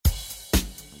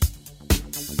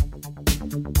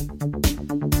I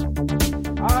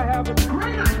have a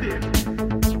great idea,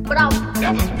 But I'll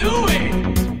never do it.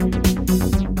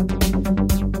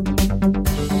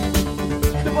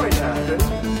 It might happen.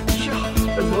 Sure,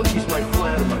 the monkeys might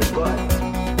fly out of my butt.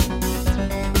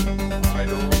 I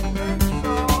don't think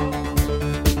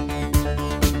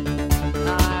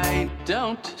so. I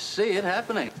don't see it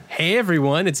happening. Hey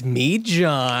everyone, it's me,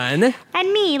 John,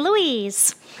 And me,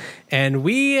 Louise. and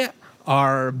we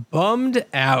are bummed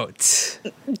out.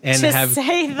 And To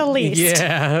say the least.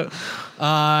 Yeah.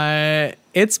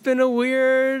 It's been a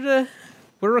weird.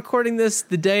 We're recording this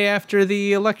the day after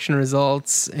the election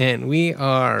results, and we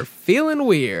are feeling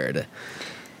weird.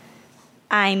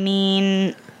 I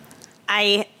mean,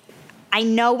 I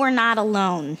know we're not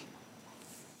alone,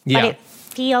 Yeah. but it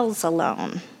feels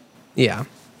alone. Yeah.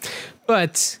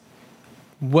 But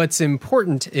what's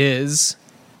important is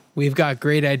we've got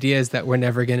great ideas that we're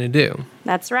never going to do.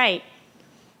 That's right.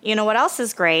 You know what else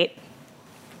is great?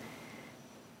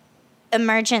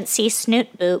 Emergency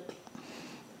snoot boop.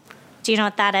 Do you know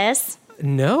what that is?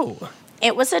 No.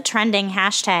 It was a trending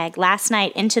hashtag last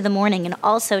night into the morning and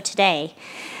also today,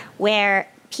 where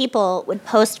people would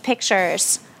post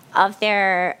pictures of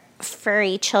their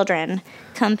furry children,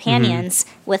 companions,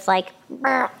 with like,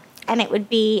 "Brr," and it would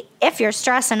be, if you're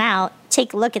stressing out,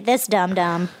 take a look at this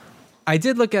dum-dum. I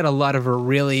did look at a lot of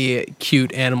really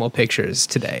cute animal pictures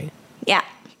today. Yeah.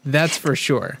 That's for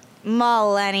sure.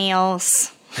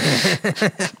 Millennials.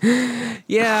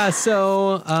 Yeah,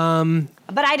 so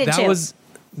But I did that too.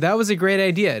 was a great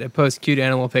idea to post cute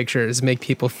animal pictures, make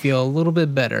people feel a little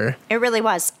bit better. It really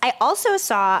was. I also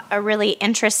saw a really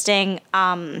interesting,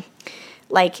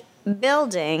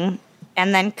 building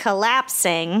and then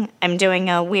collapsing. I'm doing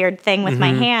a weird thing with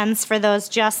my hands for those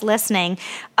just listening,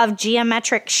 of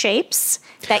geometric shapes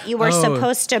that you were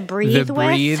supposed to breathe The with.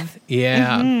 breathe,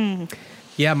 yeah.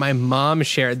 Yeah, my mom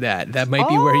shared that. That might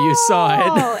be where you saw it.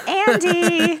 Oh,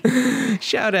 Andy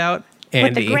Shout out, with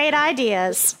Andy. the great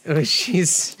ideas.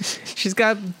 She's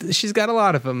got a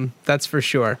lot of them. That's for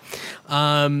sure.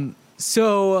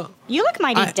 So You look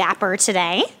mighty dapper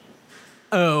today.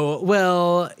 oh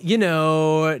well,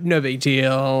 no big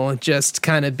deal. Just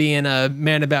kind of being a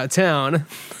man about town.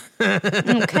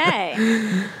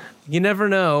 Okay. You never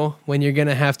know when you're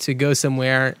gonna have to go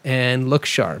somewhere and look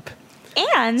sharp.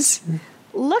 And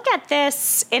look at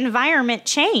this environment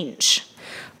change.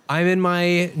 I'm in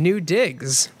my new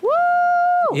digs. Woo!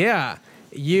 Yeah.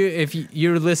 If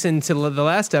you listened to the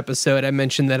last episode, I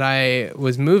mentioned that I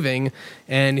was moving,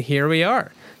 and here we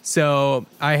are. So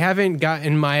I haven't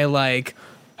gotten my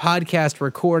podcast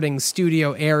recording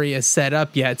studio area set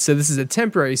up yet. So this is a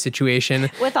temporary situation.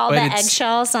 With all but the it's-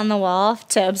 eggshells on the wall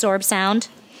to absorb sound.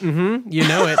 You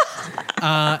know it.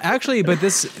 Actually, but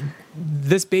this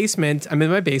basement, I'm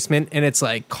in my basement, and it's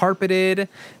carpeted,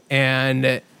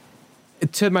 and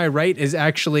to my right is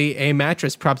actually a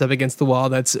mattress propped up against the wall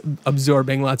that's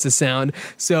absorbing lots of sound.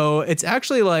 So it's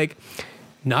actually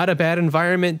not a bad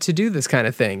environment to do this kind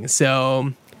of thing.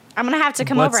 So I'm going to have to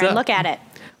come What's over and up? look at it.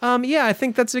 yeah, I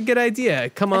think that's a good idea.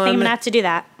 Come I think I'm on, going to have to do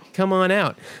that. come on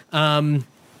out.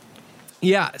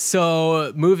 Yeah,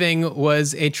 so moving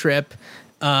was a trip.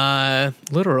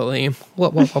 Literally.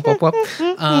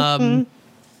 Whoop.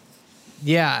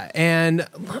 Yeah, and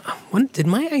did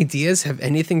my ideas have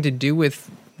anything to do with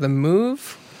the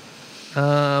move?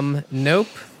 Nope,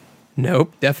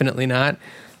 definitely not.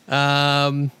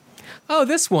 Oh,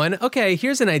 this one. Okay,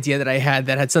 here's an idea that I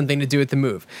had something to do with the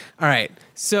move. All right,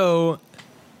 so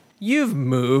you've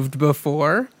moved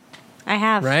before, I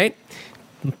have. right?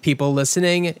 People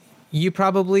listening, you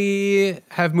probably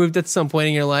have moved at some point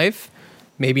in your life.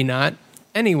 Maybe not.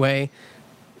 Anyway,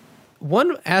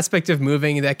 one aspect of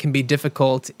moving that can be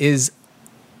difficult is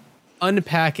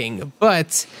unpacking,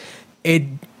 but it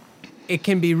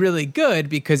can be really good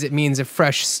because it means a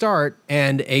fresh start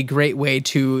and a great way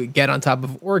to get on top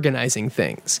of organizing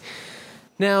things.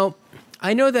 Now,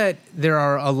 I know that there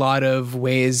are a lot of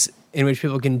ways in which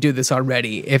people can do this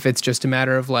already, if it's just a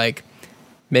matter of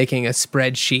making a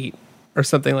spreadsheet or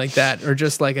something like that, or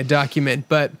just a document.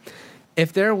 But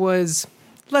if there was,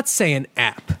 let's say, an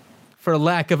app, for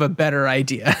lack of a better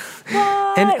idea.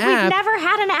 What? An We've app. never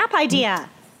had an app idea.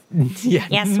 Yeah,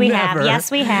 Yes, we have. never.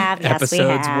 Yes, we have. Yes, we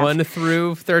Episodes have. 1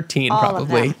 through 13, All of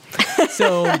probably.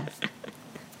 So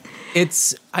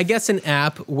it's, I guess, an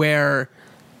app where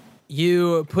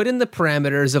you put in the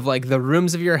parameters of the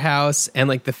rooms of your house and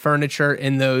the furniture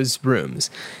in those rooms.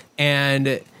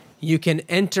 And you can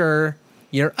enter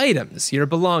your items, your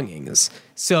belongings.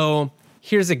 So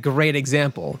here's a great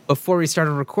example. Before we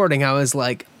started recording, I was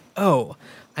like, oh,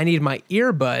 I need my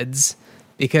earbuds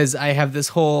because I have this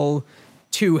whole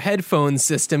two headphone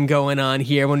system going on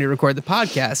here when we record the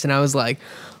podcast. And I was like,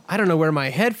 I don't know where my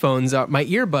headphones are, my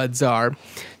earbuds are.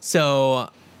 So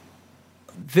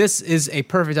this is a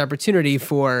perfect opportunity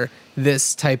for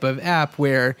this type of app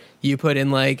where you put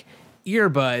in like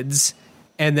earbuds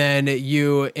and then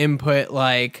you input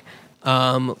like,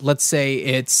 let's say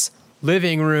it's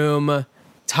living room,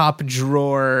 top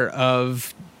drawer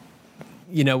of,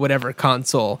 whatever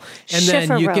console. And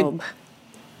then you can,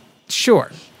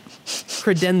 sure,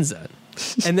 credenza.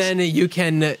 And then you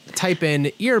can type in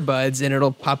earbuds and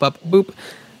it'll pop up, boop,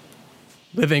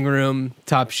 living room,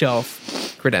 top shelf,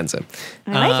 credenza.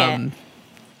 I like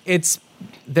it.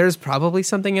 There's probably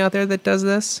something out there that does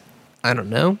this. I don't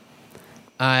know.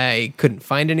 I couldn't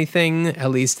find anything,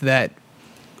 at least that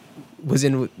was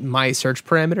in my search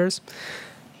parameters.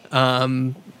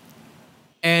 But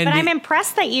I'm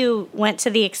impressed that you went to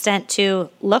the extent to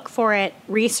look for it,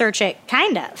 research it,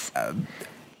 kind of.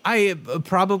 I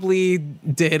probably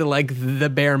did like the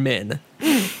bare min.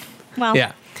 Well,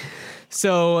 yeah.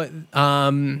 So,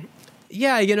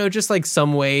 just like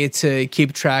some way to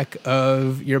keep track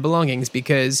of your belongings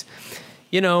because,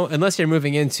 unless you're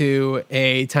moving into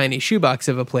a tiny shoebox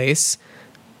of a place,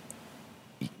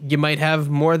 you might have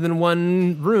more than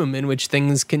one room in which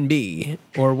things can be,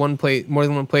 or more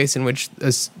than one place in which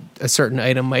a certain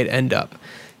item might end up.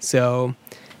 So,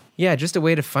 yeah, just a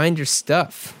way to find your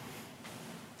stuff.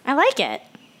 I like it.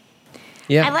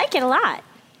 Yeah. I like it a lot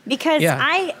because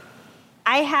I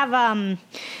have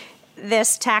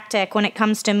this tactic when it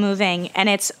comes to moving, and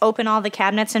it's open all the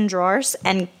cabinets and drawers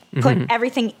and put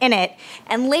everything in it,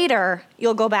 and later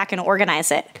you'll go back and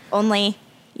organize it. Only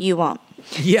you won't.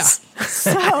 Yeah.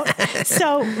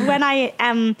 So when I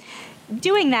am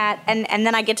doing that, and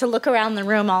then I get to look around the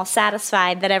room all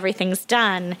satisfied that everything's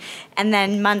done, and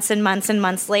then months and months and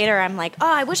months later, I'm like,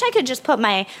 oh, I wish I could just put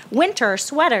my winter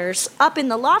sweaters up in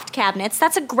the loft cabinets.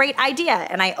 That's a great idea.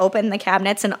 And I open the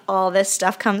cabinets, and all this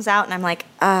stuff comes out, and I'm like,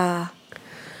 I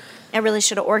really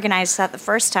should have organized that the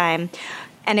first time.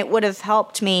 And it would have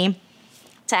helped me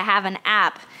to have an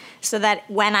app so that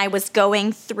when I was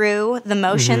going through the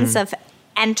motions of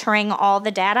entering all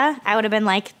the data, I would have been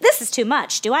like, this is too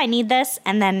much. Do I need this?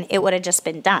 And then it would have just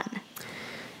been done.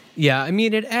 Yeah, I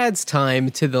mean, it adds time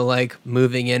to the like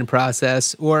moving in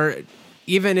process, or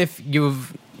even if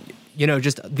you've,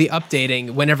 just the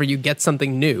updating whenever you get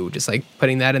something new, just like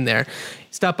putting that in there.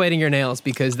 Stop biting your nails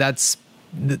because that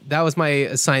was my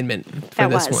assignment for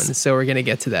this one. So we're going to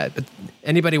get to that. But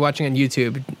anybody watching on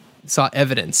YouTube saw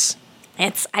evidence.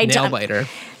 Nail biter.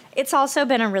 It's also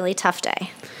been a really tough day.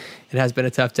 It has been a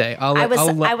tough day. I'll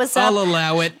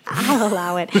allow it. I'll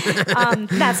allow it.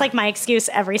 That's like my excuse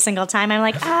every single time. I'm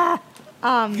like,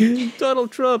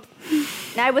 Donald Trump.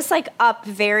 I was like up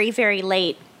very, very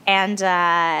late, and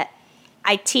I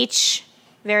teach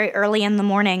very early in the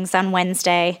mornings on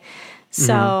Wednesday.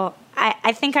 So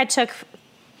I think I took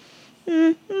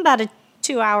about a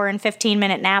 2-hour and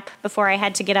 15-minute nap before I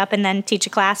had to get up and then teach a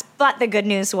class. But the good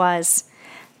news was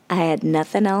I had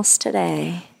nothing else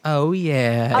today. Oh,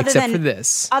 yeah, except for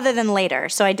this. Other than later.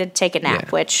 So I did take a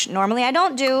nap, which normally I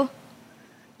don't do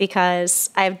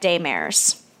because I have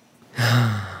daymares.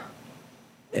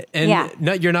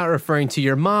 And you're not referring to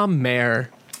your mom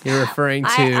mare. You're referring to...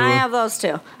 I have those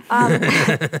too.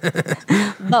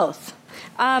 Both.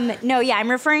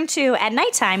 I'm referring to at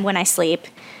nighttime when I sleep.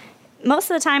 Most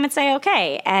of the time it's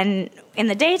A-okay. And in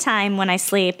the daytime when I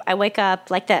sleep, I wake up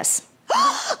like this.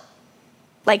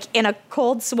 Like in a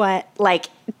cold sweat, like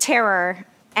terror.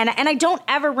 And I don't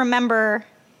ever remember,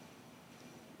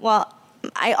 well,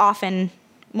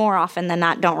 more often than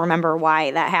not, don't remember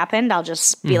why that happened. I'll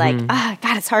just be like,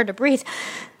 God, it's hard to breathe.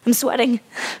 I'm sweating.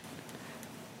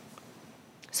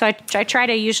 So I try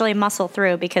to usually muscle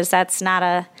through because that's not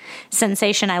a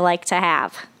sensation I like to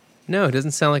have. No, it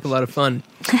doesn't sound like a lot of fun.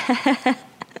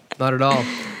 Not at all.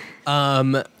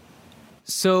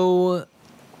 So,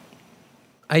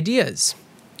 ideas.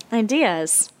 What you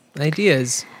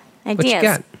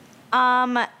got?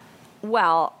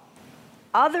 Well,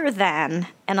 other than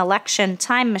an election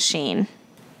time machine.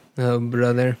 Oh,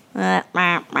 brother. I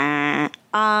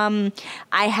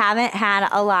haven't had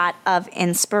a lot of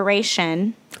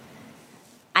inspiration.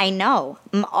 I know.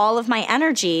 All of my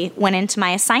energy went into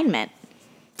my assignment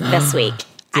this week.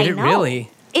 Did it really?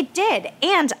 It did.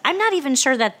 And I'm not even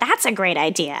sure that that's a great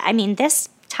idea. I mean, this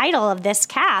title of this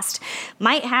cast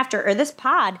this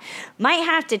pod might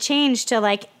have to change to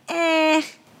like,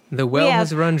 The well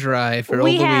has run dry for old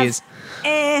Louise.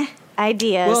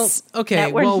 Ideas. Well, okay.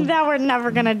 That we're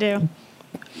never gonna do.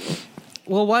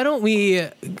 Well, why don't we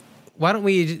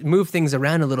move things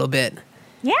around a little bit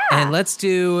Yeah. And let's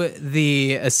do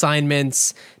the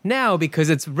assignments now because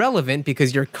it's relevant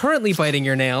because you're currently biting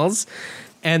your nails.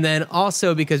 And then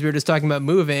also because we were just talking about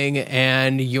moving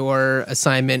and your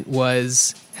assignment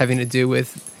was having to do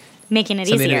with Making it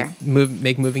something easier. to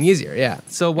make moving easier. Yeah.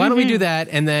 So why don't we do that?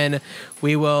 And then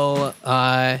we will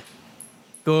go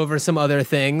over some other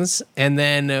things and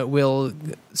then we'll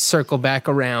circle back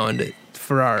around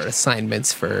for our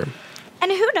assignments for.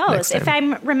 And who knows, Next if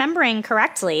time. I'm remembering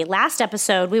correctly, last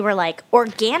episode we were like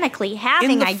organically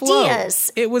having the flow.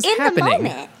 ideas. It was in happening. the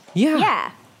moment. Yeah.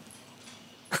 Yeah.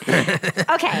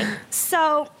 Okay,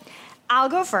 so I'll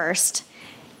go first.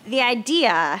 The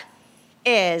idea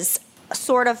is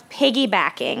sort of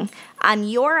piggybacking on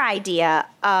your idea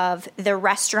of the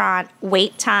restaurant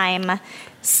wait time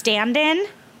stand-in.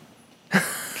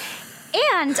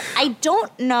 And I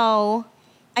don't know.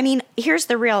 I mean, here's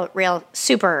the real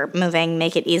super moving,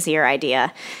 make it easier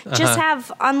idea. Just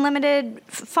have unlimited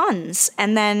funds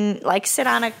and then like sit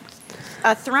on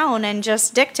a throne and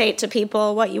just dictate to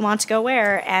people what you want to go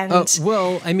where and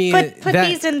Well, I mean, put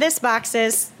these in this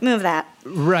boxes, move that.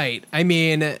 Right. I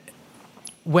mean,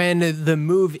 when the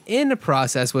move in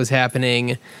process was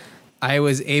happening, I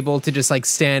was able to just like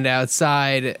stand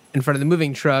outside in front of the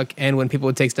moving truck. And when people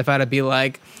would take stuff out, I'd be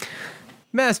like,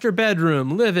 master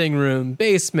bedroom, living room,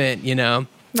 basement, you know?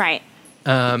 Right.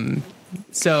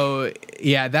 So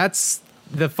yeah, that's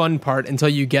the fun part until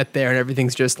you get there and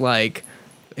everything's just like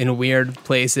in weird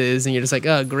places and you're just like,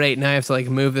 oh great, now I have to like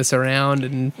move this around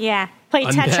and Yeah. Play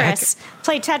Unpack. Tetris.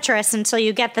 Play Tetris until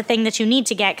you get the thing that you need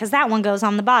to get because that one goes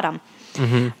on the bottom.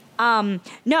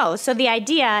 No, so the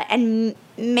idea, and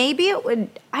maybe it would,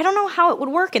 I don't know how it would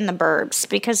work in the burbs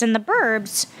because in the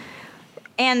burbs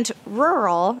and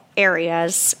rural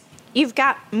areas, you've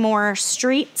got more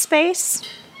street space.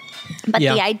 But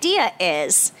Yeah. the idea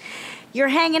is you're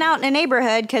hanging out in a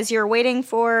neighborhood because you're waiting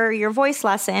for your voice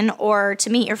lesson or to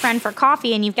meet your friend for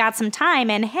coffee and you've got some time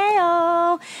and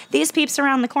hey-oh, these peeps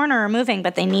around the corner are moving,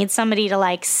 but they need somebody to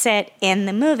like sit in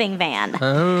the moving van.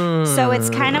 So it's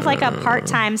kind of like a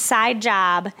part-time side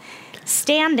job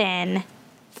stand-in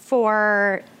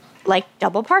for like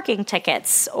double parking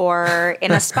tickets or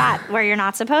in a spot where you're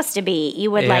not supposed to be.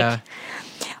 You would Yeah. like,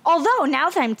 although now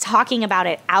that I'm talking about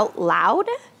it out loud,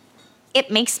 it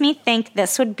makes me think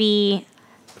this would be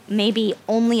maybe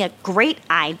only a great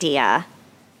idea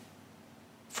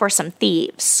for some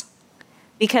thieves.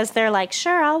 Because they're like,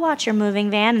 sure, I'll watch your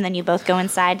moving van. And then you both go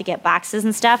inside to get boxes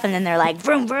and stuff. And then they're like,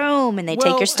 vroom, vroom. And they take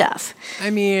Well, your stuff. I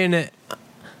mean,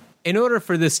 in order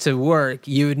for this to work,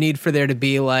 you would need for there to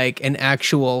be like an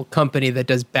actual company that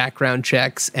does background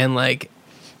checks and like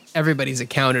everybody's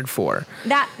accounted for.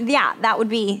 That would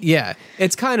be. Yeah.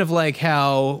 It's kind of like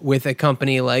how with a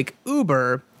company like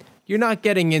Uber, you're not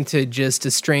getting into just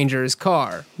a stranger's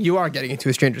car. You are getting into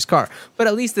a stranger's car. But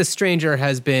at least the stranger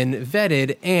has been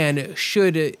vetted, and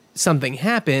should something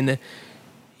happen,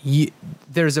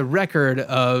 there's a record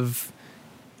of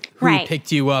who Right.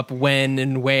 picked you up when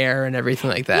and where and everything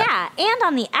like that. Yeah. And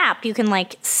on the app, you can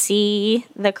like see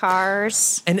the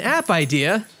cars. An app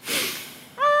idea.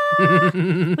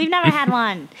 We've never had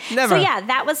one. Never. So yeah,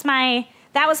 that was my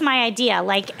idea.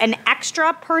 Like an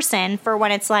extra person for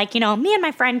when it's like, you know, me and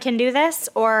my friend can do this,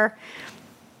 or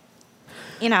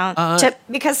you know,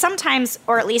 because sometimes,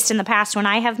 or at least in the past when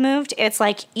I have moved, it's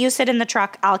like you sit in the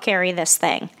truck, I'll carry this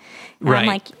thing. And I'm Right.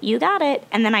 like, you got it.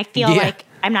 And then I feel Yeah. like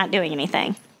I'm not doing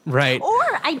anything. Right.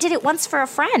 Or I did it once for a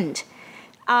friend.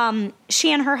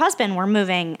 She and her husband were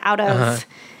moving out of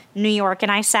New York, and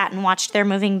I sat and watched their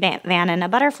moving van, and a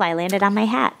butterfly landed on my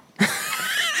hat.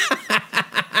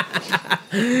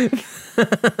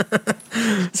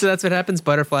 So that's what happens.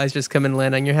 Butterflies just come and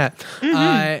land on your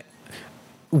hat.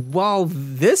 While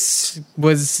this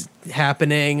was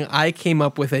happening, I came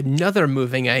up with another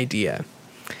moving idea.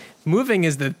 Moving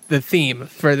is the theme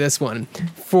for this one,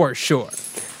 for sure.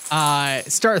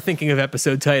 Start thinking of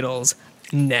episode titles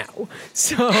now.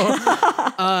 So,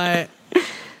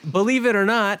 believe it or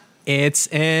not, it's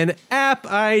an app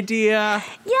idea.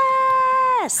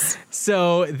 Yes!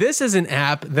 So this is an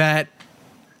app that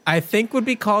I think would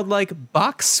be called like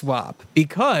Box Swap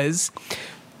because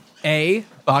A,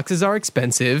 boxes are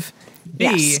expensive. B,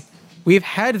 Yes. we've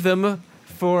had them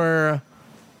for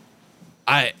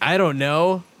I don't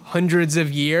know, hundreds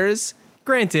of years.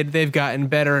 Granted, they've gotten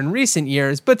better in recent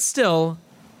years, but still,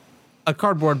 a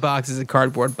cardboard box is a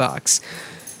cardboard box.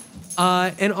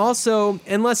 And also,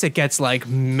 unless it gets like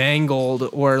mangled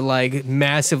or like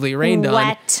massively rained on,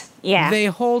 Wet. Yeah. they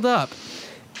hold up.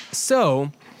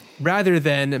 So, rather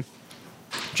than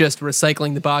just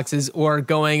recycling the boxes or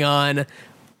going on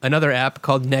another app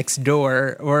called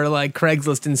Nextdoor or like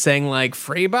Craigslist and saying like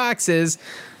free boxes,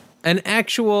 an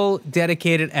actual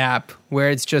dedicated app where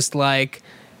it's just like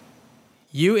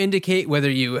you indicate whether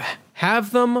you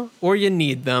have them or you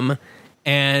need them.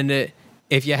 And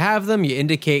if you have them, you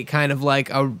indicate kind of like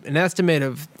an estimate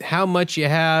of how much you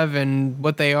have and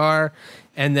what they are.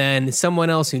 And then someone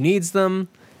else who needs them,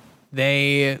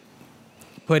 they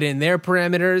put in their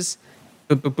parameters.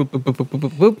 Boop, boop, boop, boop, boop, boop, boop,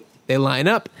 boop, boop. They line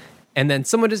up. And then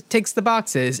someone just takes the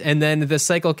boxes, and then the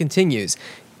cycle continues.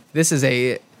 This is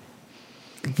a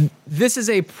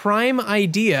prime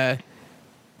idea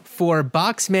for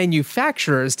box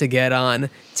manufacturers to get on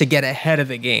to get ahead of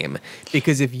the game.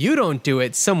 Because if you don't do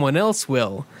it, someone else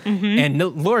will. And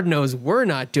Lord knows we're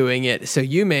not doing it, so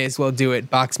you may as well do it,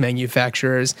 box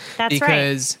manufacturers. That's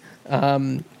because,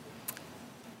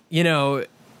 you know,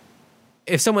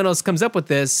 if someone else comes up with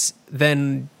this,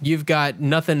 then you've got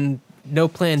nothing. No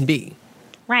plan B.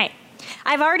 Right.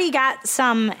 I've already got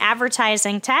some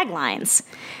advertising taglines.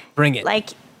 Bring it.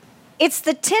 Like, it's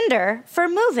the Tinder for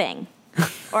moving.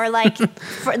 Or like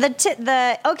for the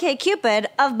OkCupid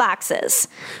of boxes.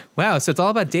 Wow, so it's all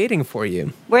about dating for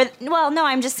you. No,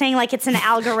 I'm just saying like it's an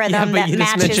algorithm that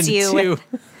matches you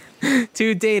with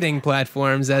two dating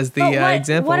platforms as the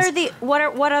examples.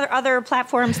 What are other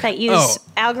platforms that use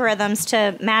algorithms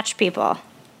to match people?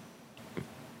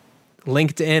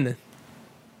 LinkedIn.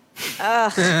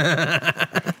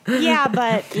 Yeah,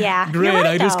 but yeah. Great, Right,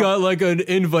 I just though. got like an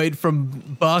invite from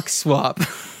Box Swap.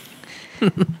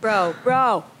 Bro.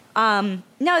 No,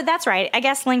 that's right. I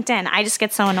guess LinkedIn. I just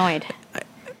get so annoyed.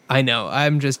 I know.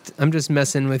 I'm just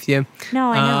messing with you.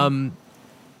 No, I know.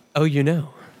 Oh, you know.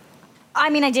 I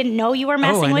mean, I didn't know you were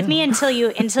messing I with know. me until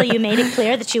you made it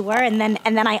clear that you were, and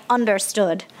then I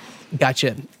understood.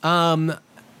 Gotcha.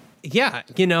 Yeah,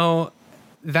 you know,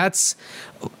 that's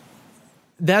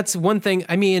one thing.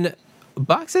 I mean,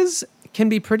 boxes can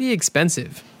be pretty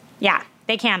expensive. Yeah,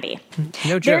 they can be.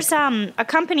 No joke. There's a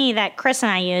company that Chris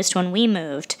and I used when we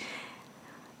moved.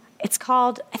 I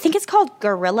think it's called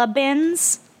Gorilla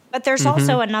Bins, but there's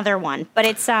also another one. But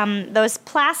it's those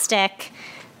plastic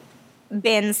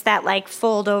bins that like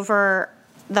fold over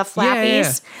the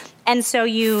flappies. Yeah. And so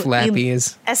you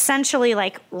Flappies. essentially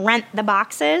like rent the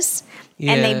boxes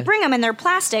and they Yeah. bring them in their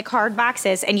plastic hard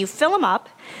boxes and you fill them up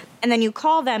and then you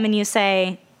call them and you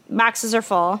say boxes are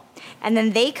full and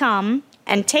then they come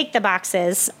and take the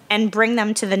boxes and bring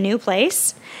them to the new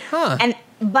place. Huh.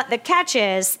 But the catch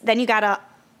is then you got to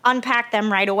unpack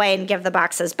them right away and give the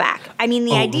boxes back. I mean,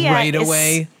 the idea right is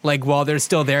away, like while they're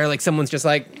still there, like someone's just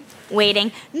like,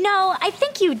 waiting. No, I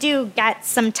think you do get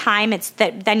some time. It's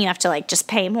that then you have to like just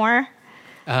pay more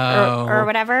or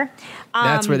whatever.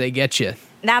 That's where they get you.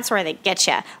 That's where they get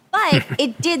you. But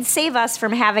it did save us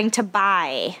from having to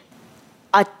buy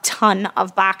a ton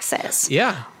of boxes.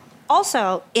 Yeah.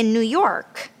 Also, in New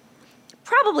York,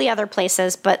 probably other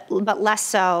places, but less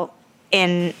so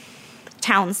in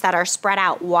towns that are spread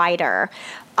out wider.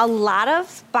 A lot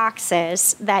of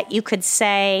boxes that you could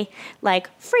say, like,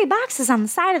 free boxes on the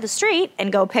side of the street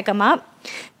and go pick them up.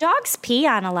 Dogs pee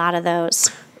on a lot of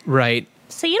those. Right.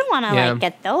 So you don't want to, Yeah. like,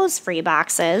 get those free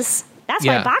boxes. That's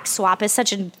Yeah. why Box Swap is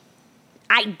such an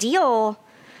ideal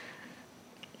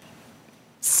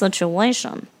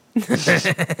situation.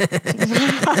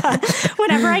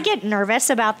 Whenever I get nervous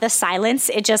about the silence,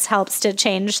 it just helps to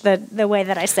change the way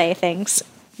that I say things.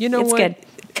 You know It's what? good.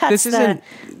 Cuts This isn't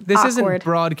awkward.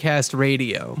 broadcast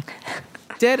radio.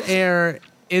 Dead air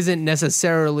isn't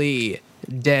necessarily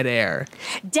dead air.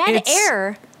 Dead It's-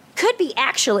 air could be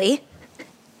actually.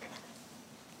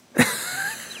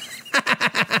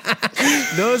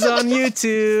 Those on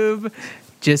YouTube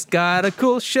just got a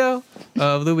cool show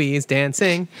of Louise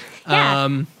dancing.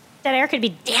 Yeah. Dead air could be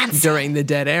dancing. During the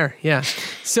dead air, yeah.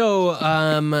 So,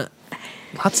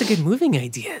 lots of good moving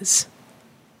ideas.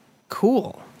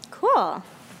 Cool. Cool.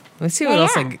 Let's see what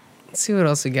else Yeah. let's see what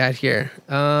else I got here.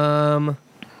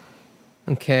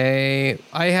 Okay,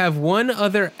 I have one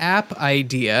other app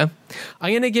idea.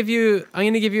 I'm gonna give you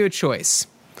a choice.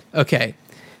 Okay,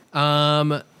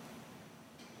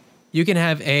 you can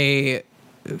have a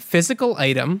physical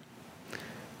item,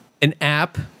 an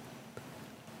app.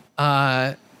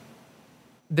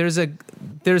 There's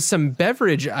some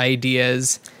beverage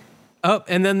ideas. Oh,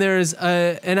 and then there's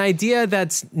an idea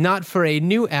that's not for a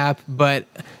new app, but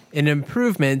an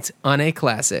improvement on a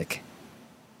classic.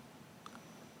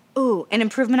 Ooh, an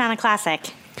improvement on a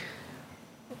classic.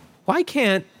 Why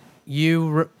can't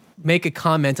you make a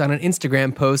comment on an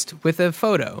Instagram post with a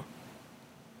photo?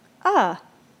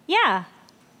 Yeah.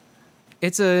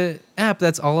 It's a app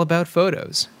that's all about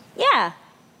photos. Yeah.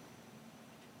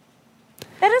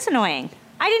 That is annoying.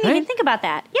 I didn't even Right? think about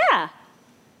that. Yeah.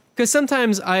 Because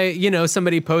sometimes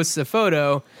somebody posts a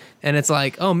photo and it's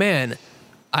like, oh man,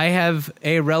 I have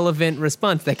a relevant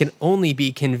response that can only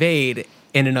be conveyed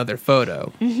in another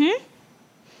photo.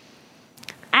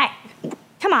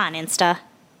 Come on, Insta.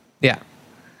 Yeah.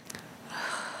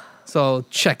 So I'll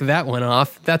check that one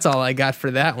off. That's all I got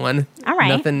for that one. All right.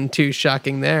 Nothing too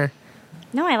shocking there.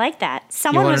 No, I like that.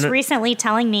 Someone wanna was know- recently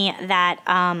telling me that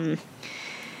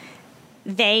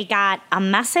they got a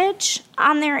message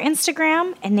on their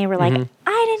Instagram and they were like,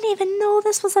 I didn't even know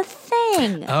this was a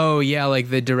thing. Oh, yeah, like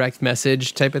the direct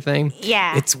message type of thing?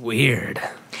 Yeah. It's weird.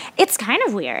 It's kind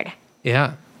of weird.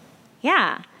 Yeah.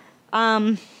 Yeah.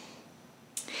 I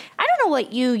don't know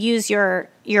what you use your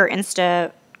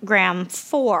Instagram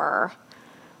for.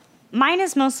 Mine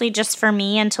is mostly just for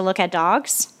me and to look at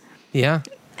dogs. Yeah.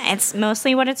 It's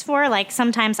mostly what it's for. Like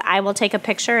sometimes I will take a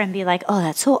picture and be like, "Oh,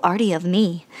 that's so arty of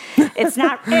me." It's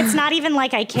not even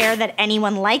like I care that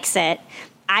anyone likes it.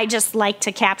 I just like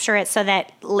to capture it so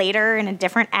that later in a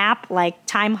different app like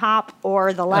Time Hop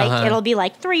or the like, it'll be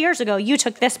like 3 years ago you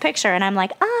took this picture and I'm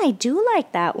like, I do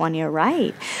like that one. You're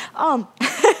right.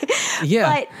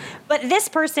 Yeah. But this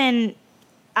person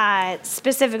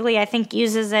specifically, I think,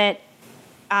 uses it.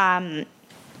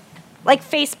 Like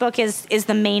Facebook is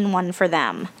the main one for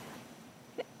them,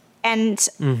 and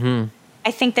I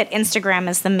think that Instagram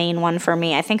is the main one for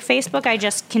me. I think Facebook I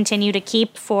just continue to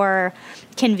keep for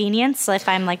convenience. If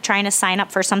I'm like trying to sign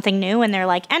up for something new and they're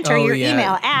like, enter your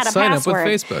email, add a Sign password. up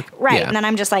with Facebook. Right, Yeah. and then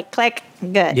I'm just like, click,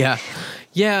 good. Yeah.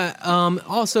 Yeah.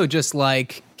 Also, just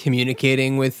like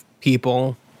communicating with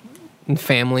people and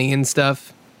family and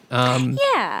stuff.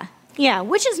 Yeah,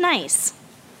 which is nice.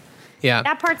 Yeah.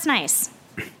 That part's nice.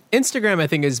 Instagram, I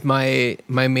think, is my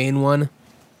main one,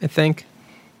 I think.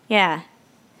 Yeah.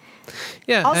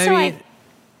 Yeah. Also,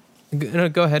 No,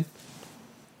 go ahead.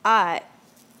 I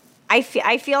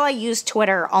feel I use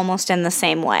Twitter almost in the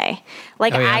same way.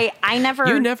 Like Oh, yeah. I never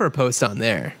You never post on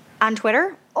there. on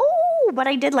Twitter. Oh, but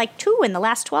I did like 2 in the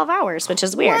last 12 hours, which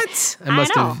is weird. What? I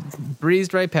must know. have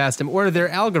breezed right past him. Or their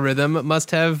algorithm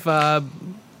must have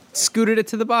scooted it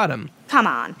to the bottom. Come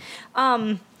on.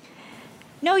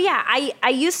 No, yeah, I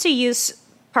used to use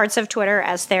parts of Twitter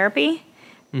as therapy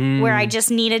where I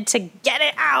just needed to get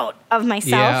it out of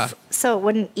myself so it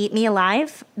wouldn't eat me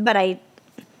alive. But I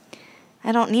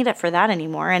don't need it for that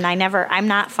anymore. And I'm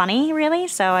not funny really,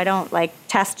 so I don't like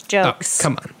test jokes. Oh,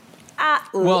 come on.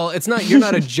 Well, you're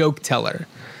not a joke teller.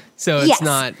 So it's Yes.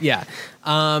 not, yeah.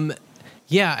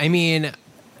 Yeah, I mean,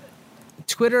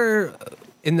 Twitter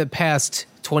in the past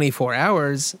 24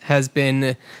 hours has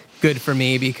been good for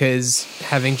me because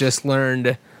having just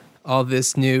learned all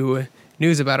this new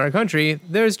news about our country,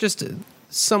 there's just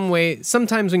some way,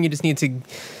 sometimes when you just need to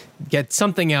get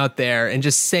something out there and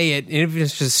just say it, even if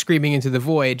it's just screaming into the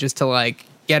void, just to like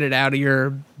get it out of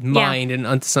your mind and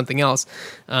onto something else.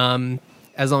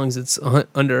 As long as it's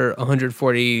under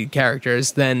 140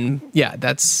 characters, then yeah,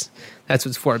 that's what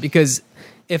it's for. Because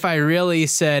if I really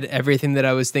said everything that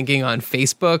I was thinking on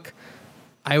Facebook,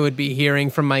 I would be hearing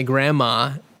from my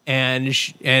grandma, and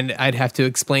I'd have to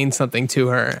explain something to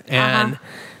her. And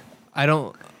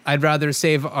I'd rather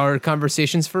save our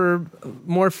conversations for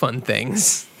more fun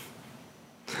things.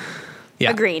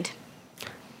 Yeah. Agreed.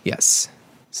 Yes.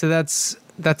 So that's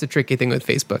a tricky thing with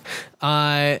Facebook.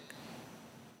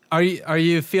 Are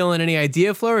you feeling any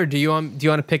idea flow, or do you want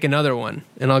to pick another one?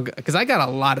 And because I got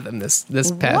a lot of them this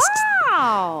past.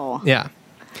 Wow. Yeah.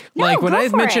 No, like when go I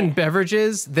for mentioned it.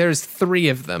 beverages, there's 3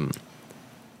 of them.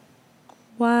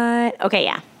 What? Okay,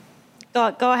 yeah.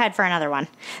 Go ahead for another one.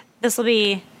 This will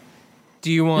be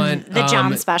Do you want the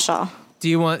John special. Do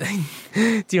you want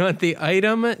the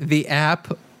item, the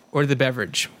app, or the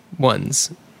beverage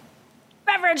ones?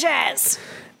 Beverages.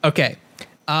 Okay.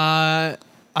 I'm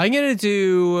going to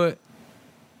do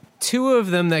 2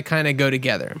 of them that kind of go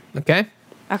together, okay?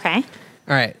 Okay.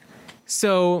 All right.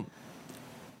 So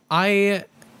I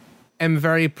am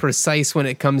very precise when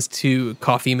it comes to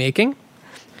coffee making.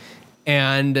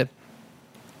 And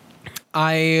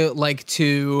I like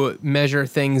to measure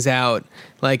things out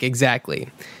like exactly.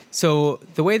 So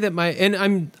the way that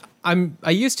I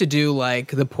used to do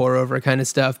like the pour over kind of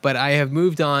stuff, but I have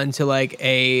moved on to like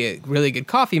a really good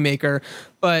coffee maker,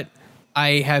 but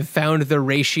I have found the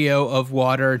ratio of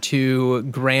water to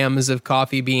grams of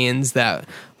coffee beans that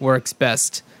works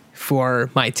best for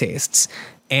my tastes.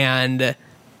 And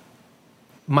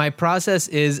my process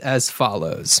is as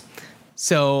follows.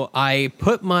 So I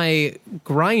put my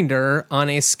grinder on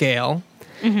a scale,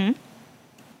 and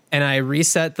I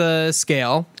reset the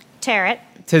scale. Tear it.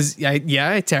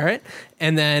 I tear it,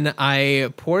 and then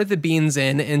I pour the beans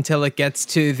in until it gets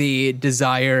to the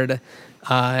desired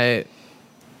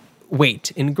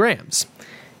weight in grams.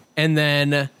 And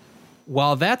then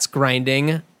while that's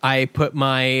grinding, I put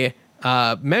my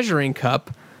measuring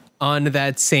cup on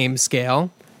that same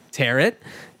scale, tear it,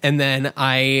 and then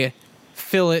I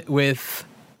fill it with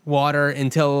water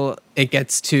until it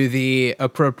gets to the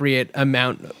appropriate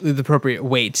amount, the appropriate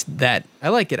weight that I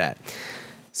like it at.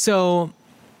 So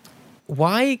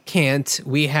why can't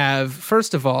we have,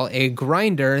 first of all, a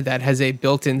grinder that has a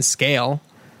built-in scale?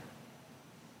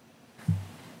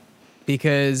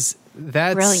 Because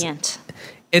that's Brilliant.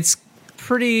 It's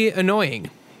pretty annoying,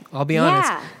 I'll be honest.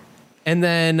 Yeah. And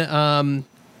then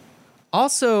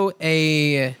also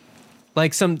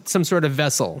some sort of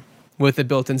vessel with a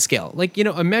built-in scale. Like,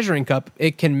 a measuring cup,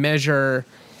 it can measure,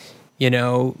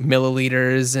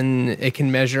 milliliters, and it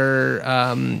can measure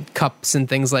cups and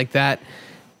things like that.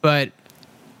 But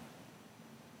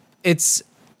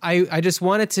I just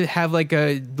wanted to have like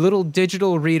a little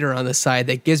digital reader on the side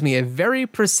that gives me a very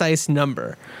precise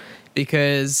number,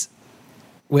 because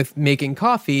with making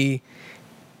coffee,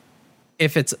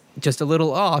 if it's just a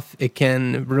little off, it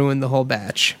can ruin the whole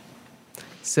batch.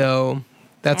 So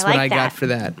that's what I got for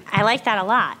that. I like that a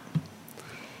lot.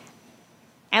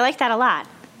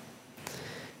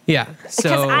 Yeah. Because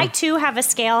So I too have a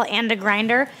scale and a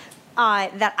grinder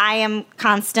that I am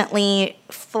constantly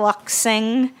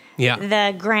fluxing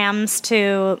the grams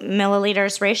to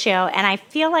milliliters ratio, and I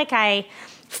feel like I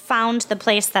found the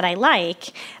place that I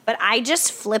like, but I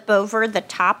just flip over the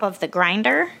top of the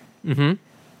grinder,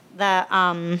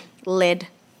 the lid,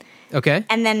 okay.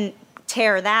 and then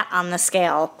tear that on the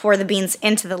scale, pour the beans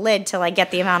into the lid till I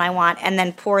get the amount I want, and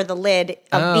then pour the lid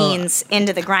of beans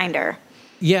into the grinder.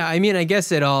 Yeah, I mean, I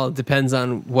guess it all depends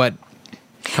on what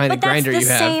kind of grinder you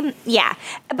have. Yeah.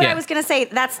 But I was going to say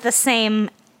that's the same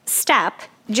step,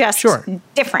 just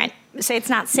different. So it's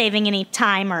not saving any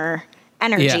time or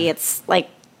energy. Yeah. It's like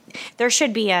there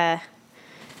should be a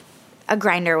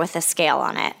grinder with a scale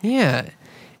on it. Yeah.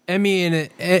 I mean,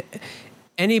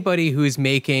 anybody who's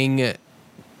making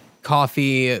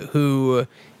coffee who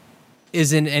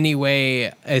is in any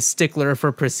way a stickler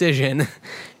for precision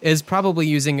is probably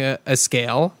using a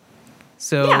scale.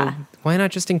 So why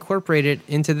not just incorporate it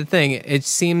into the thing? It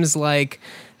seems like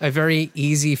a very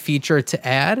easy feature to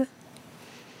add.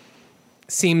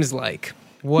 Seems like.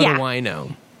 What do I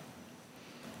know?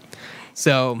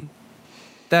 So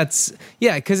that's,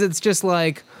 because it's just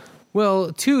like,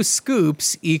 well, 2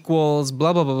 scoops equals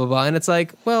blah, blah, blah, blah, blah. And it's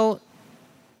like, well,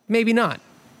 maybe not.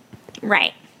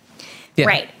 Right. Yeah.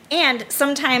 Right. And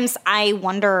sometimes I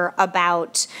wonder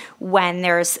about when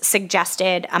there's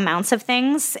suggested amounts of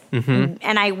things. Mm-hmm.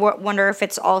 And I wonder if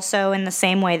it's also in the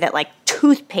same way that like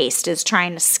toothpaste is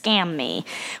trying to scam me,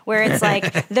 where it's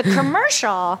like the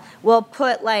commercial will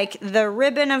put like the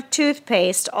ribbon of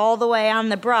toothpaste all the way on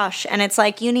the brush. And it's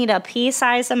like you need a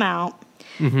pea-size amount.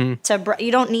 Mm-hmm.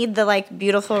 You don't need the like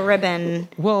beautiful ribbon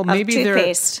of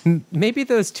toothpaste. Maybe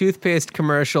those toothpaste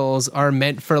commercials are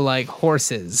meant for like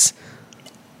horses.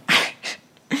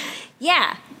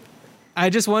 Yeah. I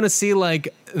just want to see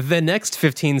like the next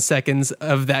 15 seconds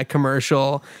of that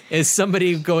commercial is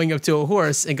somebody going up to a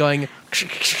horse and going,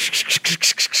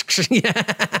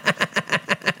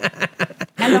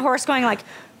 and the horse going like,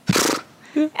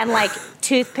 and like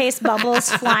toothpaste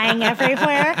bubbles flying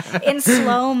everywhere in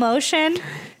slow motion.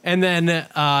 And then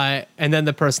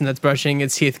the person that's brushing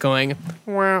its teeth going,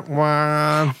 wah,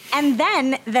 wah. And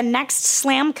then the next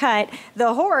slam cut,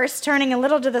 the horse turning a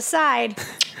little to the side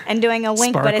and doing a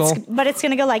wink, Sparkle. but it's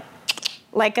gonna go like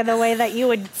the way that you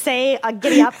would say a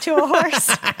giddy up to a horse.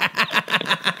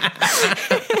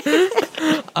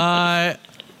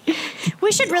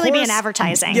 We should really be in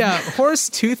advertising. Yeah, horse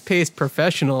toothpaste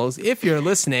professionals, if you're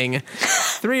listening,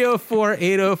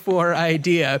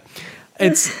 304-804-IDEA.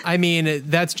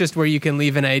 That's just where you can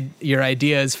leave your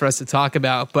ideas for us to talk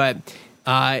about. But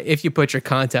if you put your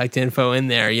contact info in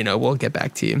there, we'll get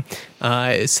back to you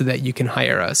so that you can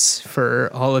hire us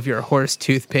for all of your horse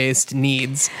toothpaste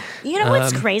needs. You know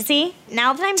what's crazy?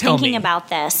 Now that I'm thinking about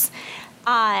this,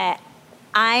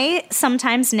 I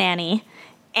sometimes nanny,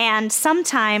 and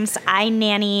sometimes I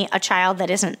nanny a child that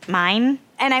isn't mine.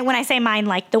 And when I say mine,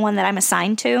 like the one that I'm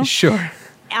assigned to. Sure.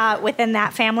 Within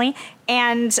that family.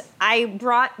 And I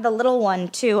brought the little one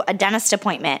to a dentist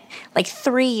appointment like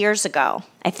 3 years ago,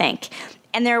 I think.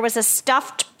 And there was a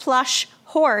stuffed plush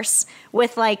horse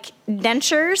with like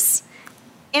dentures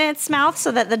in its mouth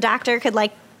so that the doctor could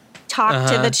like talk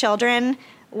to the children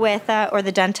with, or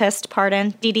the dentist,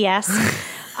 pardon, DDS.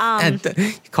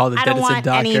 You call the dentist a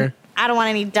doctor. I don't want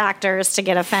any doctors to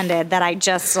get offended that I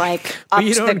just like But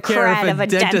upped the cred of a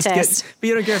dentist. But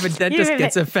you don't care if a dentist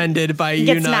gets offended by you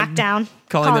Gets not knocked down,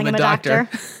 calling them him a doctor.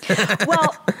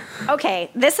 Well, okay,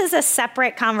 this is a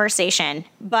separate conversation,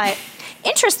 but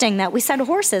interesting that we said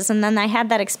horses, and then I had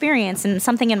that experience, and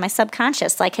something in my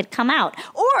subconscious like had come out,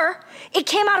 or it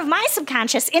came out of my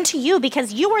subconscious into you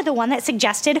because you were the one that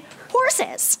suggested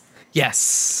horses.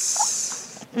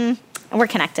 Yes. We're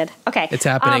connected. Okay, It's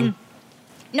happening.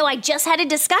 No, I just had a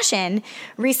discussion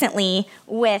recently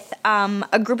with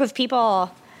a group of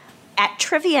people at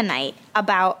trivia night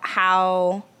about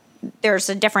how there's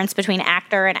a difference between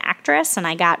actor and actress, and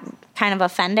I got kind of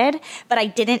offended, but I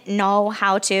didn't know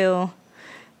how to,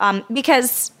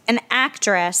 because an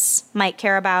actress might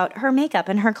care about her makeup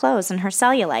and her clothes and her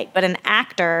cellulite, but an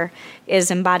actor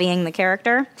is embodying the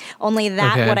character. Only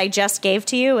that Okay. what I just gave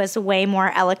to you is a way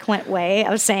more eloquent way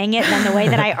of saying it than the way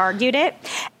that I argued it.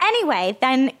 Anyway,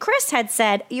 then Chris had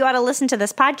said, you ought to listen to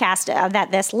this podcast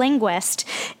that this linguist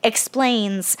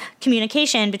explains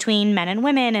communication between men and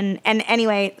women. And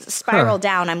anyway, spiral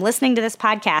down. I'm listening to this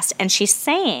podcast, and she's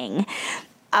saying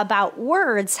about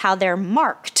words, how they're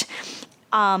marked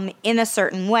in a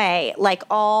certain way. Like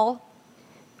all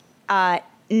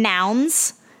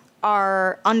nouns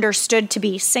are understood to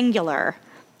be singular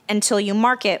until you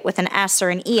mark it with an S or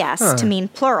an ES to mean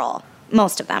plural,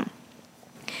 most of them.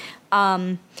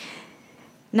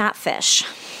 Not fish.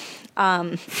 Or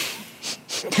moose.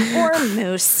 Or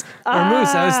moose.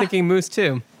 I was thinking moose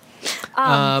too.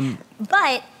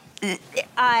 But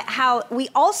how we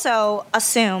also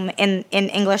assume in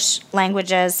English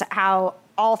languages how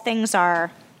all things are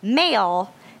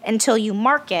male until you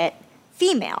mark it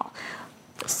female.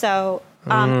 So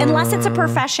unless it's a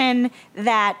profession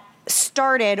that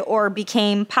started or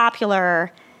became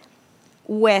popular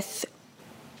with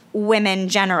women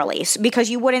generally, because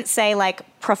you wouldn't say like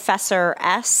Professor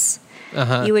S.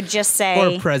 You would just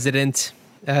say Or President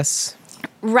S.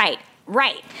 Right.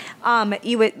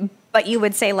 You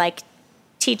would say like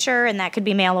teacher, and that could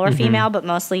be male or female, but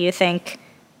mostly you think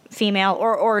female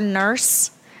or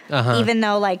nurse. Even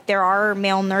though like there are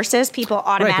male nurses, people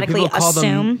automatically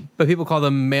assume. But people call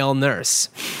them male nurse.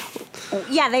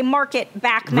 Yeah, they mark it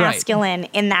back masculine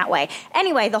in that way.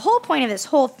 Anyway, the whole point of this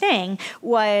whole thing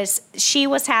was she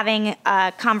was having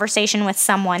a conversation with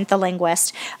someone, the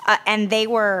linguist, and they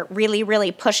were really,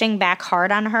 really pushing back hard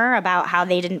on her about how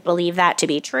they didn't believe that to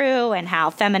be true and how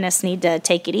feminists need to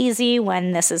take it easy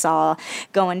when this is all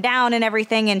going down and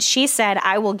everything. And she said,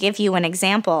 I will give you an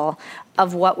example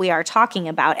of what we are talking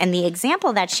about. And the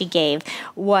example that she gave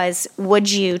was, would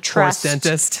you trust... Horse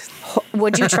dentist.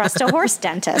 Would you trust a horse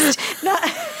dentist? No,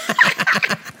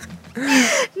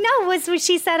 was what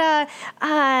she said,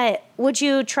 would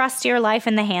you trust your life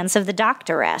in the hands of the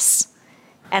doctoress?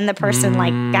 And the person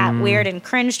like got weird and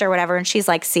cringed or whatever. And she's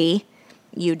like, see,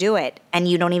 you do it and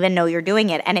you don't even know you're doing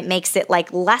it. And it makes it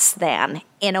like less than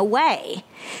in a way,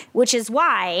 which is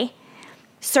why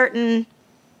certain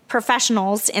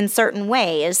professionals in certain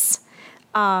ways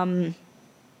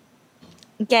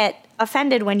get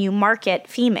offended when you mark it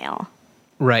female.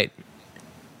 Right.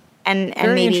 And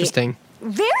Very maybe interesting.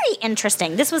 Very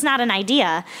interesting. This was not an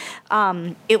idea.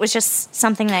 It was just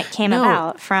something that came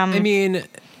about from. I mean,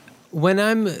 when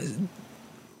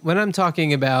I'm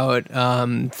talking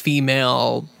about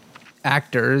female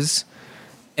actors,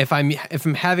 if I'm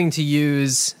having to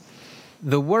use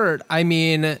the word, I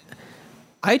mean,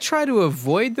 I try to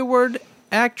avoid the word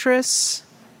actress.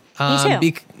 Me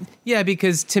too.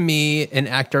 Because to me, an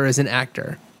actor is an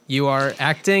actor. You are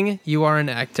acting, you are an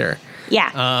actor.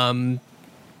 Yeah.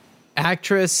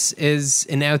 Actress is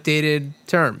an outdated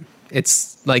term.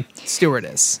 It's like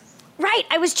stewardess. Right.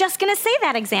 I was just going to say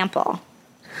that example.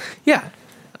 Yeah.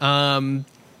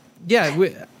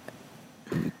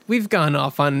 We've gone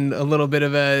off on a little bit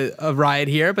of a ride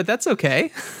here, but that's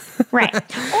okay. Right.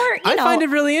 Or, I find it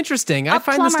really interesting. I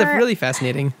find this stuff really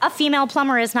fascinating. A female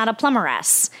plumber is not a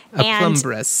plumberess. A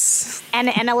plumberess. And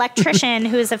an electrician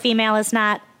who is a female is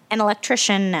not an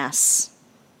electricianess.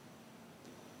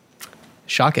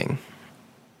 Shocking.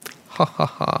 Ha ha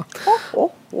ha.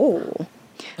 Oh.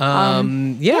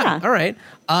 Yeah. All right.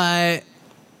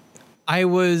 I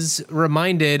was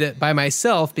reminded by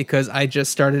myself, because I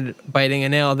just started biting a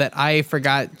nail, that I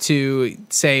forgot to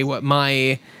say what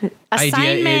my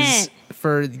idea is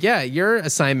for your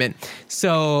assignment.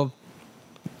 So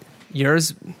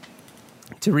yours,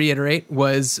 to reiterate,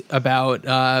 was about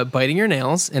biting your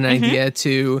nails, an idea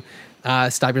to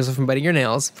stop yourself from biting your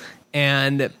nails.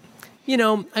 And, you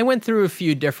know, I went through a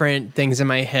few different things in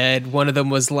my head. One of them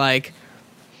was like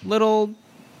little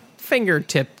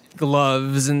fingertip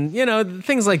gloves and,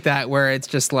 things like that, where it's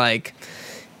just like,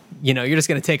 you're just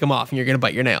going to take them off and you're going to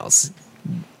bite your nails.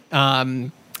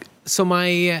 So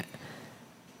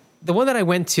the one that I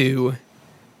went to,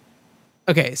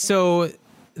 okay, so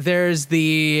there's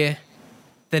the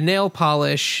nail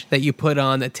polish that you put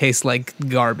on that tastes like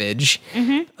garbage.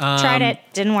 Tried it,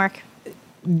 didn't work.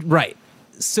 Right.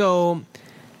 So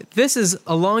this is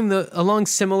along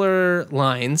similar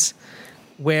lines,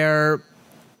 where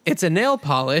it's a nail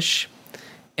polish,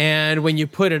 and when you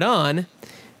put it on,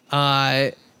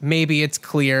 maybe it's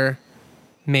clear,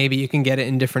 maybe you can get it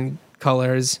in different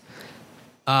colors,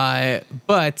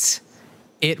 but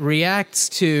it reacts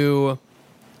to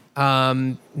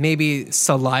maybe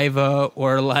saliva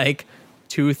or like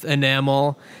tooth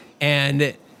enamel,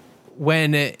 and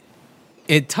when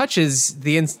it touches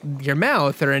your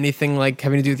mouth or anything like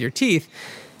having to do with your teeth,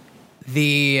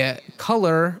 the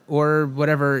color or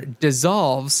whatever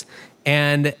dissolves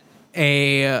and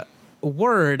a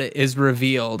word is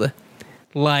revealed.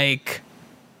 Like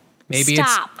maybe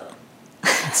Stop.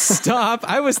 it's stop.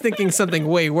 I was thinking something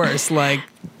way worse, like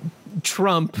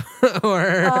Trump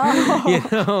or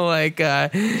like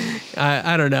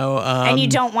I don't know. And you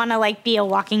don't want to like be a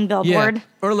walking billboard. Yeah,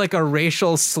 or like a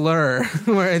racial slur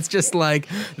where it's just like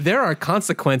there are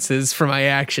consequences for my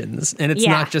actions, and it's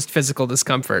not just physical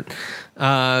discomfort.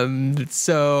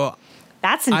 So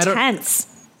That's intense.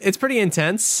 It's pretty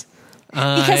intense.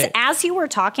 Because as you were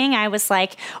talking, I was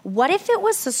like, what if it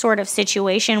was the sort of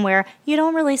situation where you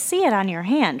don't really see it on your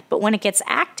hand, but when it gets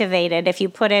activated, if you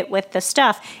put it with the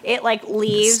stuff, it like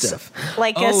leaves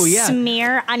like a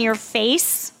smear on your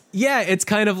face? Yeah, it's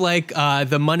kind of like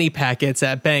the money packets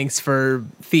at banks for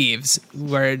thieves,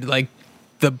 where like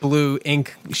the blue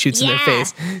ink shoots in their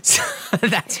face. So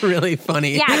that's really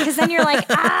funny. Yeah, because then you're like,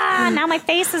 now my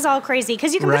face is all crazy.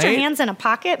 Because you can put your hands in a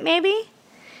pocket, maybe.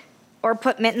 Or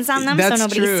put mittens on them so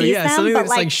nobody sees them. Something but that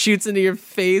just like shoots into your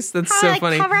face. That's so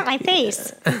funny. Cover up my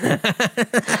face.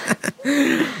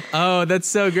 Oh, that's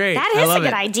so great. That is a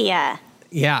good idea.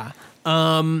 Yeah.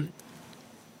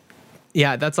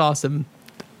 Yeah, that's awesome.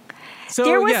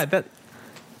 So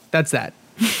that's that.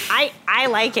 I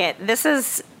like it. This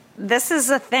is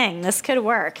a thing. This could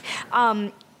work.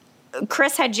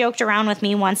 Chris had joked around with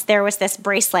me once. There was this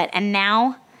bracelet, and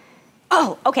now,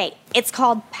 it's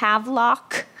called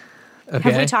Pavlok. Okay.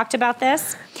 Have we talked about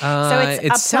this?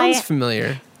 It sounds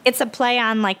familiar. It's a play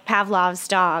on like Pavlov's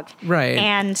dog. Right.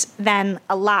 And then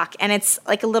a lock. And it's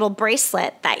like a little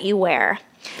bracelet that you wear.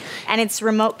 And it's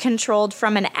remote controlled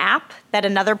from an app that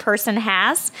another person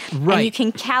has. Right. And you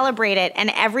can calibrate it. And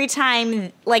every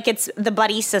time, like it's the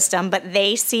buddy system, but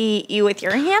they see you with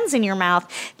your hands in your mouth,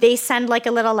 they send like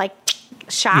a little like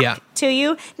shock to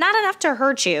you. Not enough to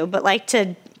hurt you, but like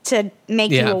to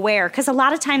make you aware. Because a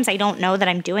lot of times I don't know that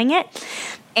I'm doing it.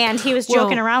 And he was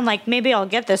joking around like, maybe I'll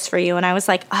get this for you. And I was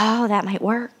like, oh, that might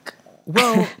work.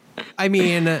 Well, I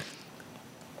mean,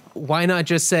 why not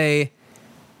just say,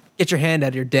 get your hand out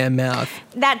of your damn mouth?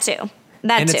 That too.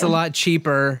 It's a lot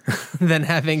cheaper than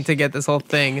having to get this whole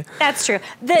thing. That's true.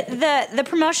 The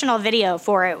promotional video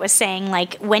for it was saying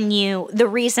like the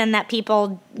reason that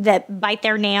people that bite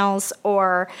their nails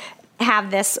or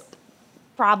have this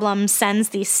problem sends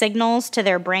these signals to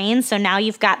their brain. So now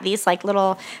you've got these like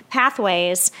little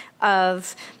pathways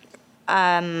of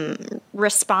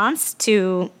response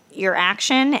to your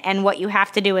action, and what you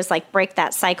have to do is like break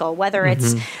that cycle, whether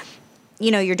it's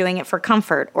you're doing it for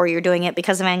comfort, or you're doing it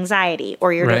because of anxiety,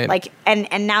 or you're like,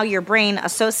 and now your brain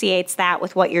associates that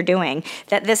with what you're doing,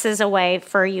 that this is a way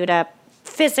for you to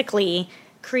physically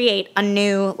create a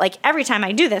new, like every time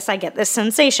I do this, I get this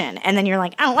sensation. And then you're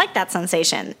like, I don't like that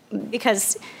sensation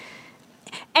because,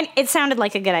 and it sounded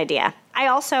like a good idea. I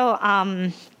also,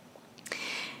 I've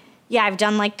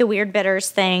done like the weird bitters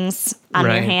things on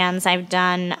your hands. I've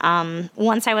done,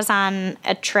 once I was on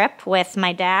a trip with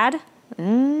my dad,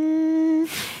 and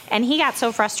he got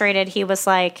so frustrated. He was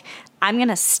like, I'm going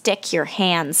to stick your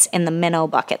hands in the minnow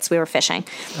buckets. We were fishing.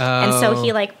 And so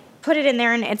he like put it in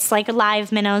there, and it's like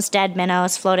live minnows, dead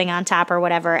minnows floating on top or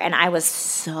whatever. And I was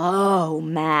so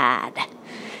mad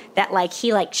that like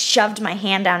he like shoved my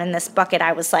hand down in this bucket.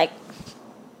 I was like,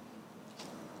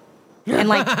 and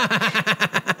like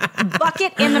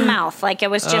bucket in the mouth. Like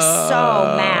it was just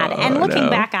so mad. And looking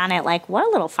back on it, like what a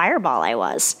little fireball I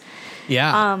was.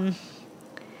 Yeah.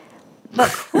 But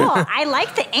cool. I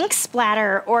like the ink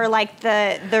splatter, or like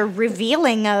the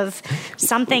revealing of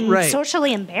something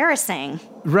socially embarrassing.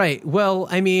 Right. Well,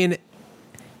 I mean,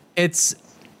 it's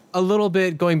a little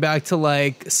bit going back to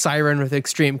like Siren with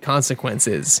Extreme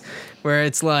Consequences, where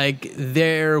it's like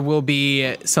there will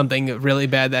be something really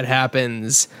bad that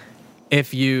happens,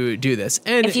 if you do this.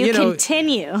 And If you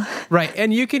continue. right,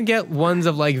 and you can get ones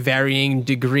of like varying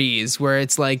degrees where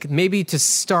it's like maybe to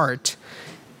start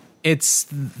it's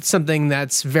something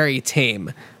that's very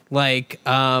tame. Like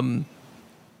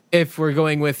if we're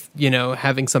going with,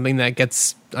 having something that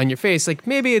gets on your face, like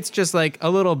maybe it's just like a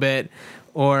little bit,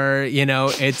 or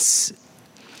it's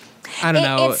I don't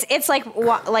know. It's like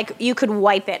you could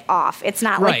wipe it off. It's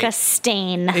not like Right. a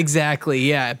stain. Exactly,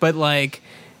 yeah. But like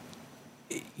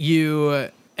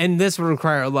and this would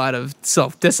require a lot of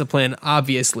self-discipline,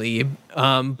 obviously.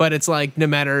 But it's like no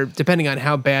matter, depending on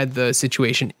how bad the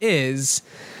situation is,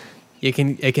 it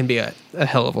can be a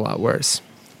hell of a lot worse.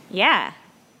 Yeah.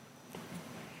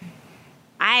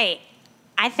 I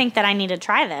think that I need to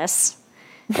try this.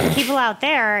 People out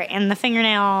there in the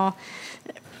fingernail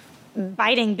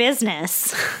biting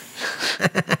business.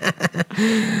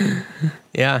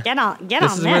 Yeah. Get on This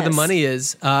this. is where the money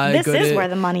is. This is where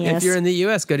the money If is. you're in the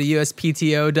U.S., go to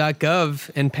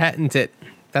uspto.gov and patent it.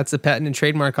 That's the Patent and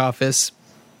Trademark Office.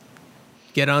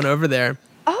 Get on over there.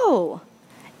 Oh,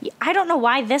 I don't know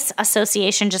why this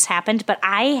association just happened, but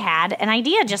I had an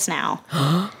idea just now.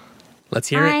 Let's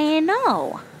hear it. I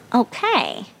know.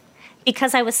 Okay.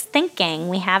 Because I was thinking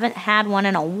we haven't had one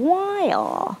in a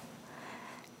while.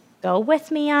 Go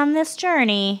with me on this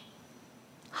journey.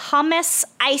 Hummus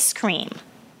ice cream.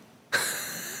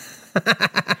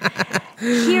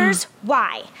 Here's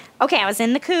why. Okay, I was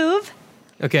in the Couve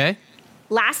Okay.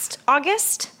 last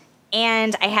August,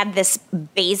 and I had this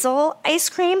basil ice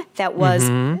cream that was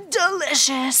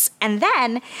delicious. And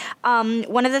then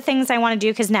one of the things I want to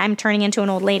do, because now I'm turning into an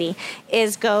old lady,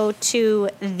 is go to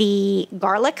the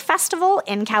Garlic Festival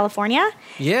in California.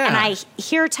 Yeah. And I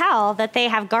hear tell that they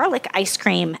have garlic ice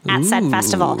cream at said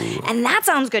festival. And that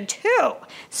sounds good too.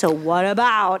 So what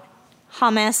about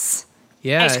hummus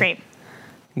Yeah. ice cream?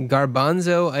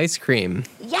 Garbanzo ice cream.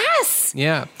 Yes!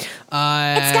 Yeah.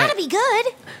 It's got to be good.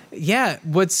 Yeah.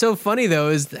 What's so funny, though,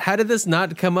 is how did this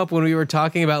not come up when we were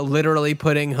talking about literally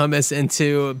putting hummus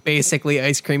into basically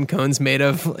ice cream cones made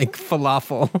of, like,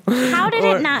 falafel? How did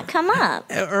it not come up?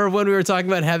 Or when we were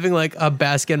talking about having, like, a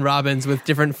Baskin Robbins with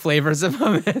different flavors of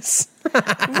hummus.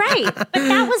 Right. But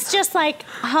that was just like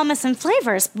hummus and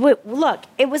flavors. Look,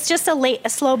 it was just a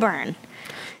slow burn.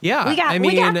 Yeah.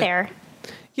 We got there.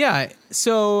 Yeah.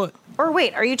 So Or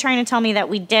wait, are you trying to tell me that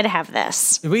we did have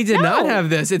this? we did not No. have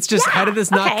this. It's just, how did this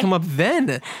not okay. come up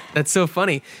then? That's so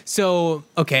funny. So,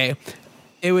 okay.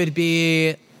 It would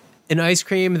be an ice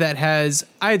cream that has,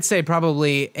 I'd say,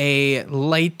 probably a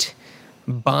light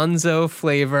bonzo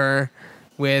flavor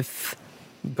with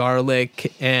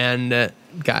garlic and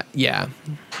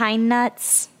Pine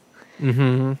nuts.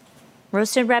 Mm-hmm.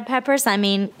 Roasted red peppers. I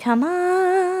mean, come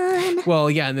on. Well,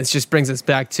 yeah, and this just brings us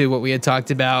back to what we had talked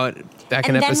about back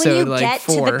in And then episode when you get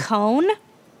 4. to the cone,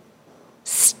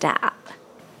 stop.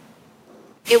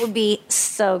 It would be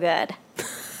so good.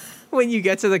 When you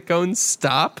get to the cone,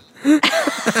 stop.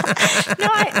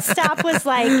 Stop was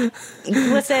like,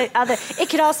 what's the other? It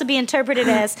could also be interpreted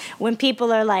as when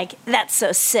people are like, that's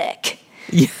so sick.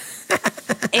 Yeah.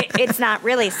 It's not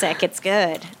really sick, it's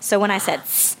good. So when I said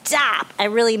stop, I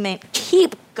really meant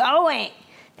keep going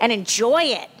and enjoy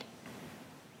it.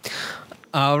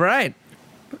 All right.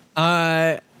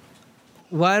 Why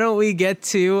don't we get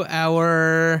to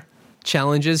our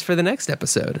challenges for the next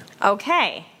episode?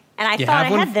 Okay. And I You thought I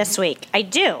have one? had this week. I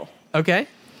do. Okay.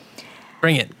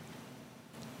 Bring it.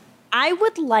 I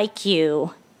would like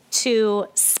you to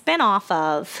spin off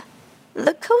of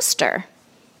the coaster.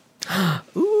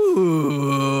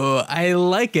 Ooh, I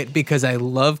like it because I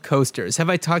love coasters. Have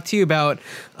I talked to you about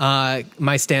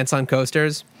my stance on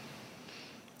coasters?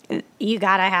 You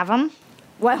gotta have them.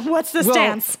 What's the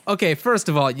stance? Okay, first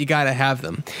of all, you gotta have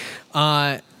them.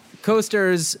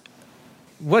 Coasters,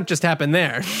 what just happened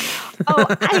there? Oh,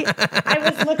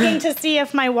 I was looking to see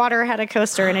if my water had a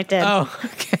coaster, and it did. Oh,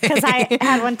 okay. Because I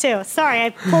had one too. Sorry, I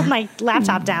pulled my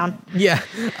laptop down. Yeah.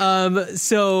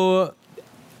 So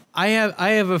I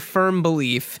have a firm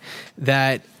belief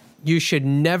that you should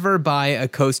never buy a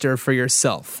coaster for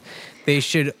yourself. They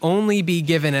should only be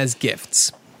given as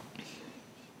gifts.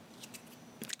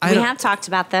 We have talked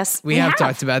about this. We have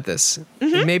talked about this.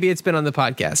 Maybe it's been on the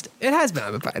podcast. It has been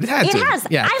on the podcast. It has.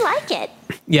 Yeah. I like it.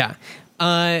 Yeah.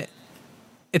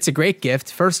 It's a great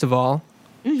gift, first of all.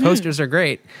 Coasters are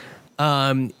great.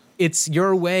 It's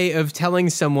your way of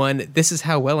telling someone, this is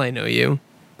how well I know you.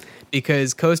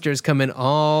 Because coasters come in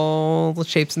all the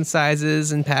shapes and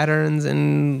sizes and patterns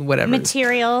and whatever.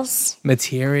 Materials.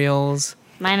 Materials.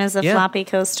 Mine is a Yeah. floppy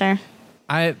coaster.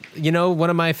 One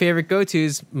of my favorite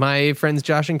go-tos, my friends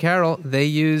Josh and Carol, they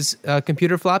use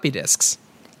computer floppy disks.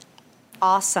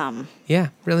 awesome. Yeah,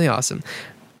 really awesome.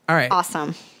 All right.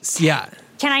 Awesome. Yeah.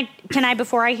 Can I,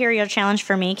 before I hear your challenge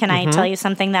for me, can I tell you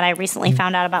something that I recently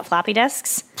found out about floppy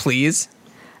disks? Please.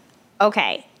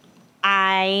 Okay.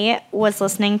 I was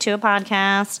listening to a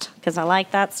podcast because I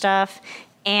like that stuff,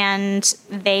 and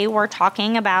they were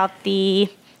talking about the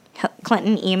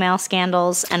Clinton email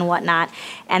scandals and whatnot.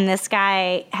 And this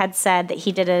guy had said that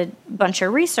he did a bunch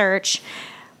of research,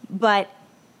 but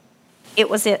it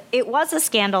was a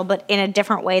scandal, but in a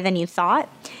different way than you thought,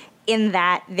 in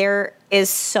that there is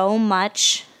so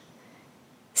much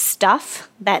stuff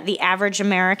that the average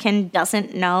American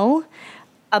doesn't know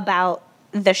about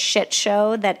the shit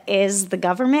show that is the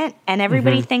government, and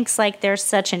everybody thinks like there's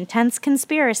such intense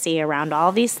conspiracy around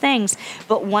all these things.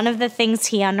 But one of the things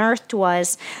he unearthed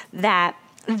was that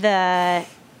the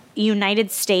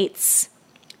United States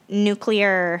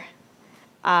nuclear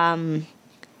go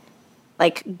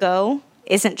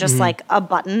isn't just like a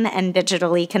button and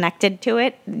digitally connected to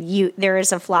it. There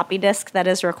is a floppy disk that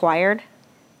is required.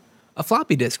 A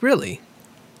floppy disk, really?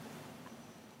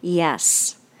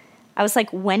 Yes. I was like,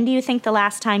 when do you think the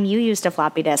last time you used a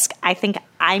floppy disk? I think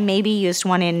I maybe used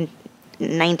one in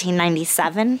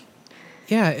 1997.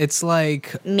 Yeah, it's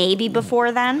like... Maybe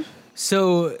before then.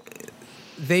 So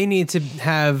they need to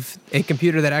have a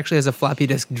computer that actually has a floppy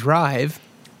disk drive.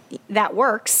 That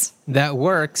works. That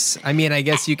works. I mean, I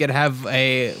guess you could have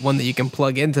one that you can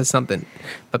plug into something.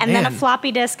 But and then a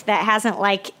floppy disk that hasn't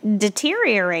like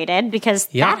deteriorated, because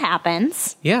that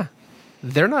happens. Yeah.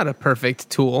 They're not a perfect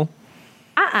tool.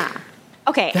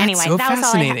 Okay, That's anyway, so that was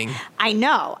fascinating. all I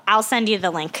know. I'll send you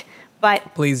the link.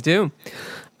 But Please do.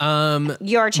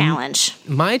 your challenge.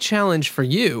 My challenge for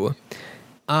you,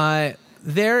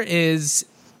 there is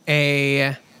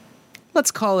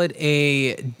let's call it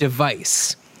a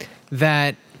device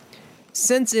that,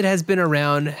 since it has been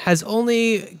around, has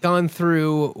only gone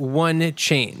through one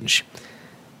change.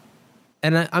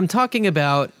 And I'm talking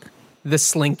about the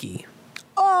Slinky.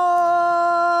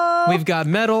 Oh! We've got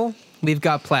metal, we've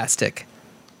got plastic.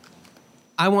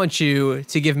 I want you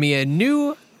to give me a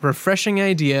new, refreshing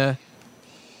idea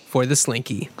for the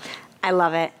Slinky. I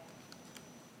love it.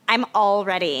 I'm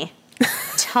already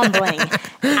tumbling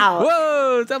out.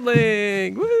 Whoa,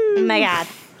 tumbling! Woo! Oh my God.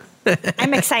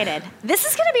 I'm excited. This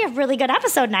is going to be a really good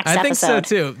episode next episode. I think so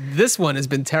too. This one has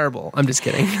been terrible. I'm just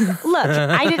kidding. Look,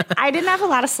 I didn't have a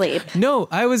lot of sleep. No,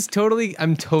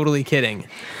 I'm totally kidding.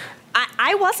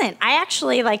 I wasn't. I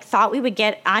actually thought we would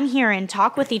get on here and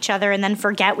talk with each other and then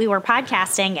forget we were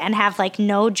podcasting and have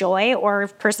no joy or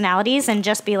personalities and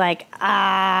just be like,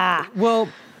 ah. Well,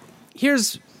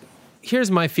 here's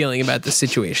my feeling about the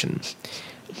situation.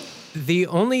 The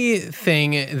only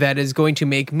thing that is going to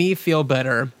make me feel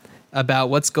better about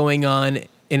what's going on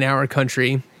in our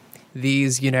country,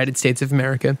 these United States of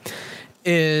America,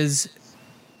 is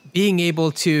being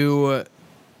able to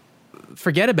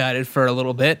forget about it for a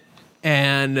little bit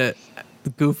and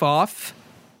goof off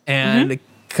and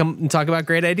come and talk about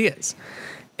great ideas.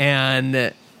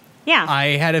 And yeah,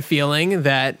 I had a feeling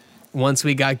that once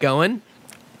we got going,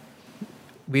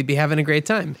 we'd be having a great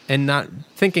time and not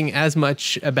thinking as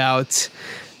much about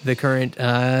the current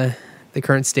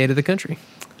state of the country.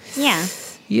 Yeah.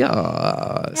 Yeah.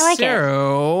 I like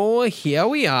so here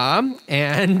we are,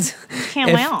 and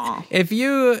if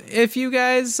you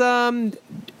guys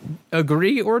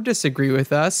agree or disagree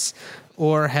with us,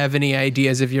 or have any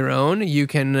ideas of your own, you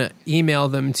can email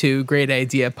them to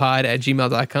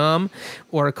greatideapod@gmail.com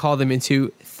or call them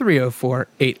into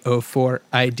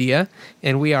 304-804-IDEA.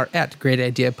 And we are at Great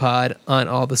Idea Pod on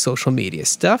all the social media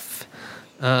stuff.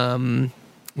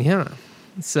 Yeah.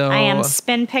 So I am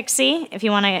Spin Pixie, if you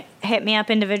want to hit me up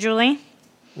individually.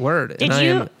 Word.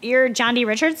 You're John D.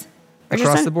 Richardson?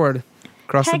 Across the board.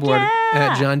 Heck yeah.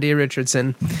 At John D.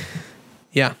 Richardson.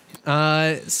 Yeah.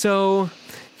 So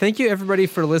thank you, everybody,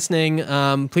 for listening.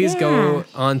 Please go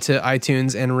on to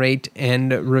iTunes and rate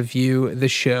and review the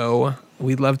show.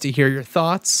 We'd love to hear your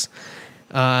thoughts,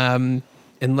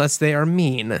 unless they are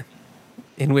mean,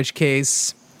 in which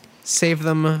case, save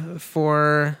them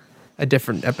for a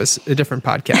different episode, a different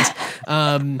podcast.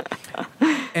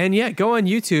 And yeah, go on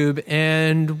YouTube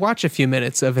and watch a few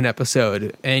minutes of an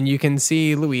episode, and you can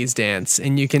see Louise dance,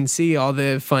 and you can see all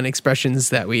the fun expressions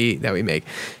that we make.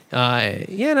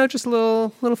 Just a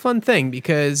little fun thing,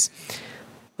 because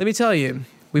let me tell you,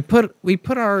 we put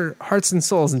our hearts and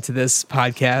souls into this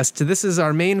podcast. This is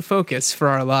our main focus for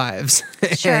our lives.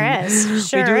 Sure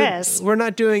is. We're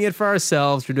not doing it for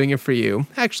ourselves. We're doing it for you.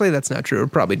 Actually, that's not true. We're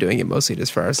probably doing it mostly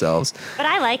just for ourselves. But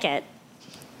I like it.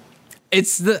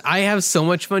 I have so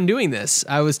much fun doing this.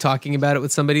 I was talking about it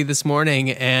with somebody this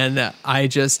morning, and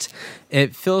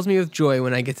it fills me with joy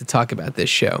when I get to talk about this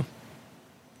show.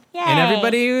 Yay. And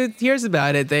everybody who hears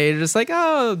about it, they're just like,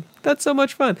 oh, that's so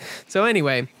much fun. So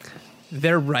anyway,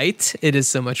 they're right. It is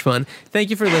so much fun. Thank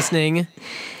you for listening,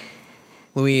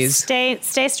 Louise. Stay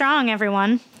strong,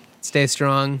 everyone. Stay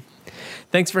strong.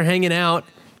 Thanks for hanging out.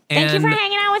 Thank you for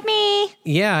hanging out with me.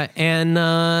 Yeah,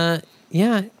 and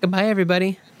goodbye,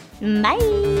 everybody. Bye.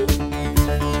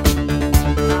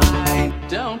 I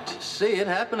don't see it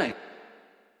happening.